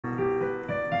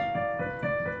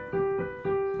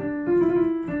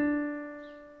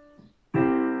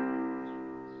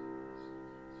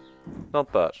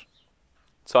Not bad.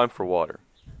 Time for water.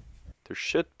 There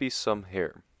should be some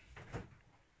here.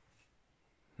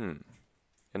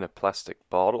 In a plastic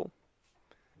bottle?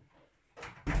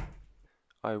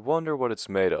 I wonder what it's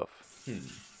made of.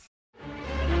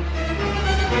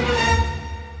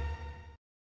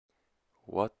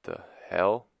 What the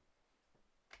hell?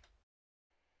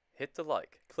 Hit the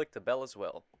like, click the bell as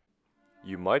well.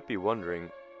 You might be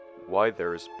wondering why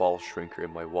there is ball shrinker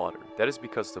in my water. That is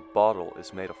because the bottle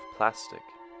is made of plastic.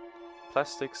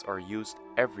 Plastics are used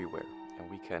everywhere,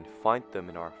 and we can find them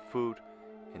in our food,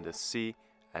 in the sea,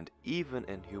 and even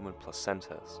in human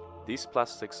placentas. These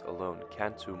plastics alone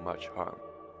can't do much harm,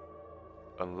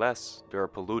 unless there are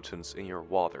pollutants in your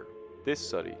water. This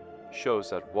study shows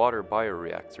that water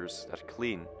bioreactors that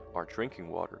clean our drinking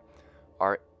water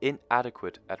are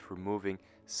inadequate at removing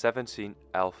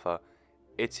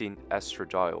 17-alpha-18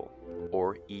 estradiol,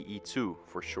 or EE2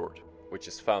 for short, which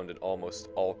is found in almost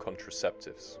all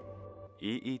contraceptives.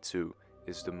 EE2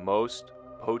 is the most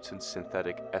potent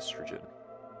synthetic estrogen.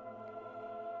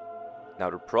 Now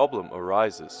the problem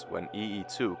arises when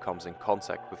EE2 comes in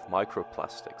contact with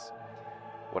microplastics.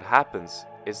 What happens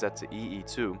is that the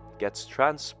EE2 gets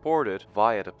transported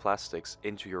via the plastics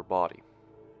into your body.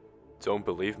 Don't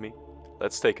believe me?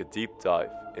 Let's take a deep dive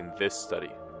in this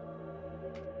study.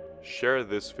 Share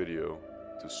this video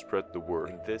to spread the word.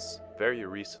 In this very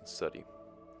recent study,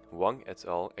 Wang et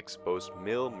al. Exposed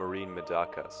male marine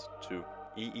medakas to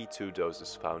EE2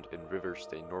 doses found in rivers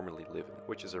they normally live in,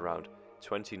 which is around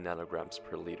 20 nanograms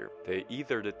per liter. They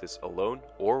either did this alone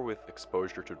or with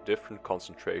exposure to different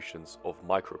concentrations of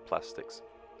microplastics,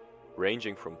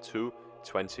 ranging from 2,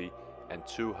 20, and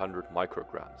 200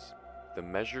 micrograms. The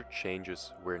measured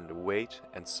changes were in the weight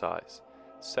and size,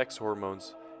 sex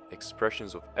hormones,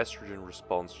 expressions of estrogen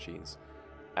response genes,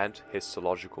 and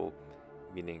histological,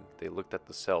 meaning they looked at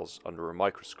the cells under a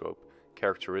microscope,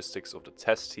 characteristics of the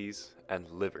testes and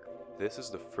liver. This is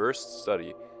the first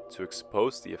study to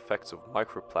expose the effects of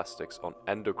microplastics on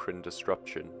endocrine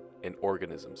disruption in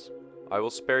organisms. I will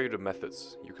spare you the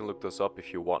methods, you can look those up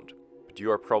if you want, but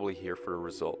you are probably here for the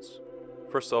results.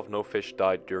 First off, no fish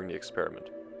died during the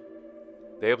experiment.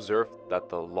 They observed that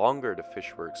the longer the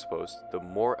fish were exposed, the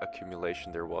more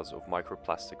accumulation there was of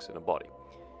microplastics in the body,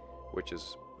 which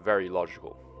is very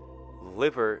logical.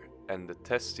 Liver and the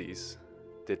testes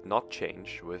did not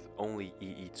change with only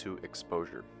EE2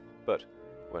 exposure, but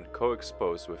when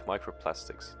co-exposed with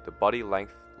microplastics, the body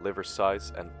length, liver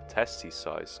size, and testes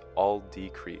size all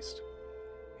decreased.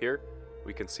 Here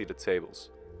we can see the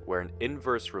tables, where an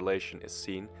inverse relation is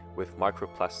seen with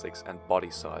microplastics and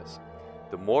body size.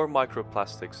 The more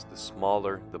microplastics, the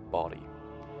smaller the body.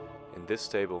 In this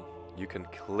table, you can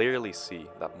clearly see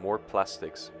that more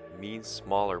plastics means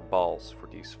smaller balls for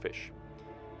these fish.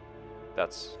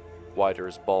 That's why there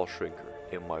is ball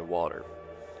shrinker in my water.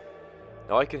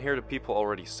 Now I can hear the people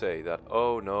already say that,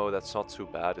 oh no, that's not too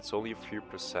bad, it's only a few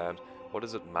percent, what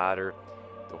does it matter?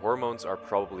 The hormones are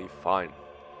probably fine.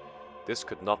 This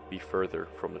could not be further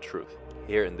from the truth.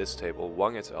 Here in this table,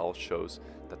 Wang et al. Shows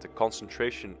that the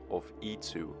concentration of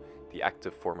E2, the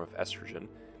active form of estrogen,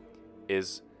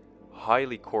 is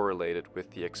highly correlated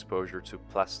with the exposure to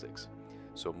plastics.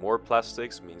 So more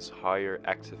plastics means higher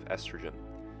active estrogen.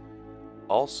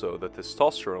 Also, the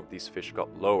testosterone of these fish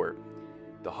got lower.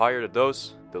 The higher the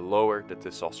dose, the lower the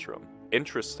testosterone.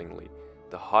 Interestingly,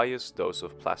 the highest dose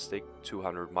of plastic,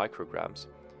 200 micrograms,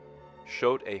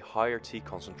 showed a higher T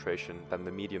concentration than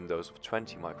the medium dose of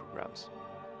 20 micrograms.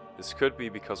 This could be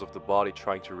because of the body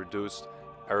trying to reduce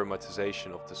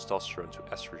aromatization of testosterone to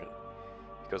estrogen,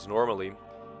 because normally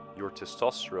your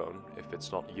testosterone, if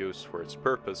it's not used for its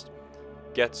purpose,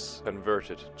 gets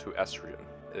converted to estrogen.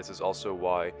 This is also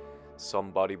why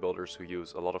some bodybuilders who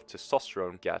use a lot of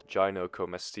testosterone get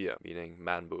gynecomastia, meaning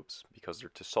man boobs, because their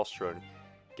testosterone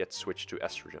gets switched to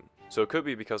estrogen. So it could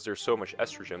be because there's so much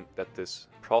estrogen that this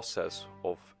process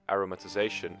of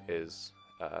aromatization is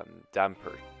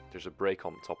dampered. There's a break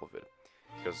on top of it,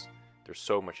 because there's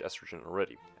so much estrogen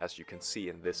already, as you can see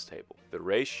in this table. The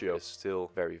ratio is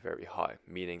still very, very high,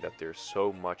 meaning that there's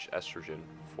so much estrogen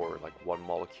for like one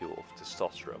molecule of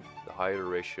testosterone. The higher the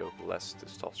ratio, the less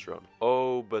testosterone.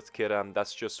 Oh, but Kiram,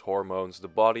 that's just hormones. The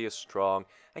body is strong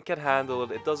and can handle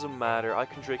it. It doesn't matter. I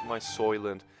can drink my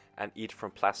Soylent and eat from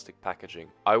plastic packaging.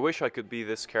 I wish I could be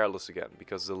this careless again,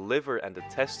 because the liver and the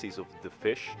testes of the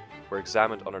fish were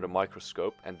examined under the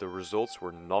microscope and the results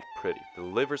were not pretty. The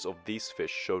livers of these fish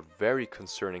showed very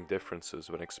concerning differences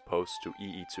when exposed to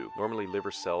EE2. Normally liver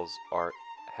cells are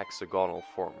hexagonal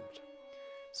formed.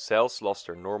 Cells lost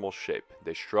their normal shape,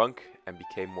 they shrunk and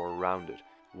became more rounded.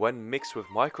 When mixed with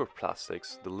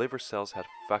microplastics, the liver cells had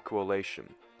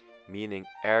vacuolation, meaning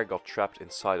air got trapped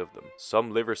inside of them.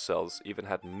 Some liver cells even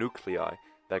had nuclei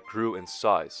that grew in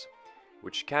size,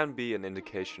 which can be an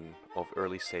indication of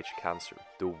early stage cancer.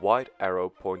 The white arrow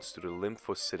points to the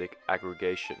lymphocytic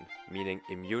aggregation, meaning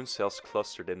immune cells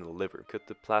clustered in the liver. Could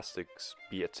the plastics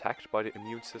be attacked by the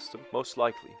immune system? Most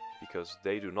likely, because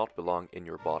they do not belong in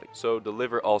your body. So the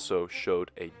liver also showed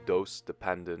a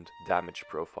dose-dependent damage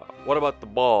profile. What about the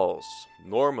balls?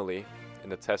 Normally, in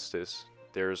the testis,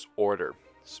 there's order.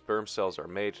 Sperm cells are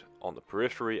made on the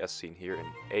periphery, as seen here in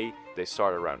A. They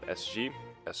start around SG,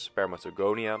 as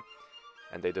spermatogonia,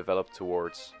 and they develop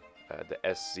towards the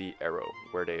SZ arrow,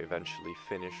 where they eventually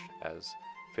finish as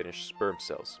finished sperm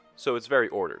cells. So it's very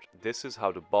ordered. This is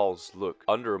how the balls look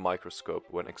under a microscope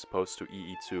when exposed to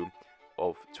EE2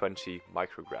 of 20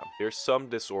 microgram. There's some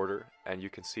disorder, and you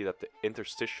can see that the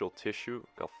interstitial tissue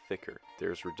got thicker.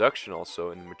 There's reduction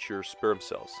also in mature sperm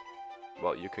cells.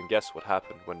 Well, you can guess what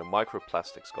happened when the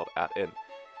microplastics got added in.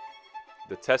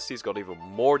 The testes got even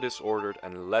more disordered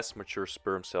and less mature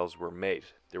sperm cells were made.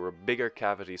 There were bigger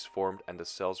cavities formed and the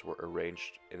cells were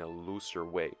arranged in a looser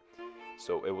way.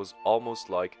 So it was almost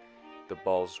like the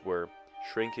balls were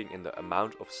shrinking in the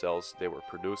amount of cells they were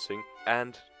producing,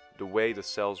 and the way the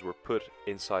cells were put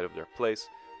inside of their place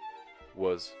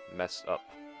was messed up.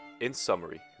 In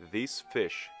summary, these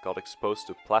fish got exposed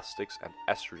to plastics and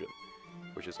estrogen,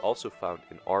 which is also found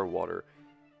in our water,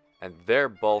 and their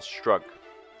balls shrunk.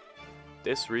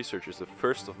 This research is the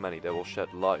first of many that will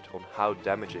shed light on how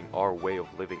damaging our way of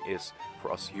living is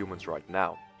for us humans right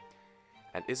now.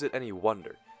 And is it any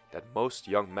wonder that most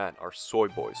young men are soy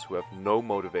boys who have no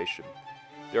motivation?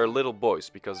 They are little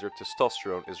boys because their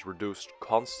testosterone is reduced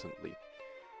constantly.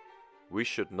 We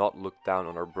should not look down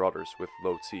on our brothers with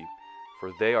low T,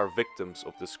 for they are victims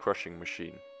of this crushing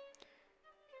machine.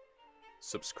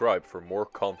 Subscribe for more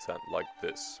content like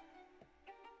this.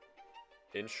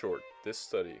 In short, this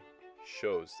study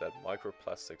shows that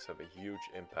microplastics have a huge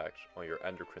impact on your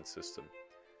endocrine system,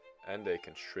 and they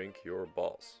can shrink your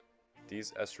balls.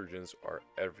 These estrogens are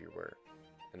everywhere,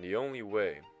 and the only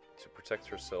way to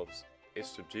protect ourselves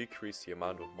is to decrease the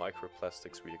amount of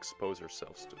microplastics we expose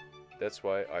ourselves to. That's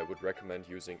why I would recommend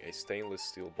using a stainless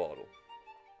steel bottle.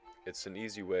 It's an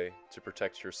easy way to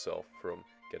protect yourself from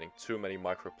getting too many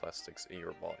microplastics in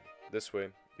your body. This way,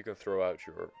 you can throw out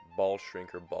your ball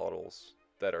shrinker bottles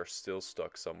that are still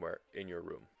stuck somewhere in your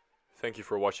room. Thank you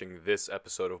for watching this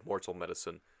episode of Mortal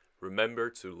Medicine. Remember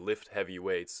to lift heavy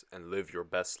weights and live your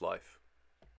best life.